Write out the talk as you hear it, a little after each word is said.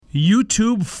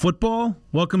YouTube football?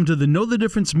 Welcome to the Know the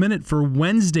Difference Minute for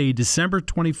Wednesday, December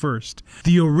 21st.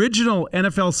 The original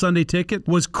NFL Sunday Ticket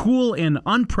was cool and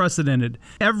unprecedented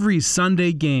every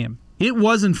Sunday game. It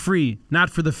wasn't free, not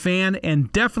for the fan,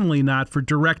 and definitely not for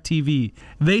DirecTV.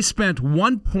 They spent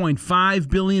 $1.5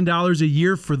 billion a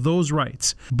year for those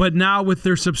rights. But now with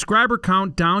their subscriber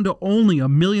count down to only 1.5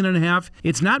 million,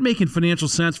 it's not making financial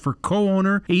sense for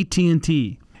co-owner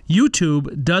AT&T.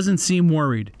 YouTube doesn't seem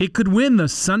worried. It could win the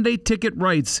Sunday Ticket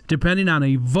rights depending on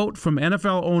a vote from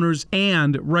NFL owners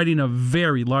and writing a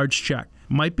very large check.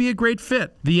 Might be a great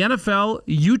fit. The NFL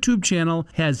YouTube channel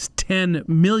has 10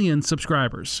 million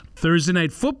subscribers. Thursday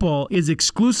Night Football is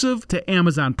exclusive to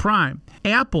Amazon Prime.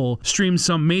 Apple streams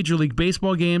some Major League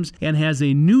Baseball games and has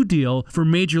a new deal for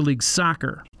Major League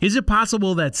Soccer. Is it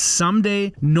possible that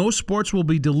someday no sports will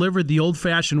be delivered the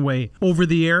old-fashioned way, over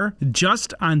the air,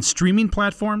 just on streaming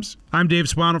platforms? I'm Dave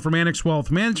Spano from Annex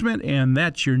Wealth Management, and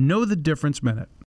that's your Know the Difference Minute.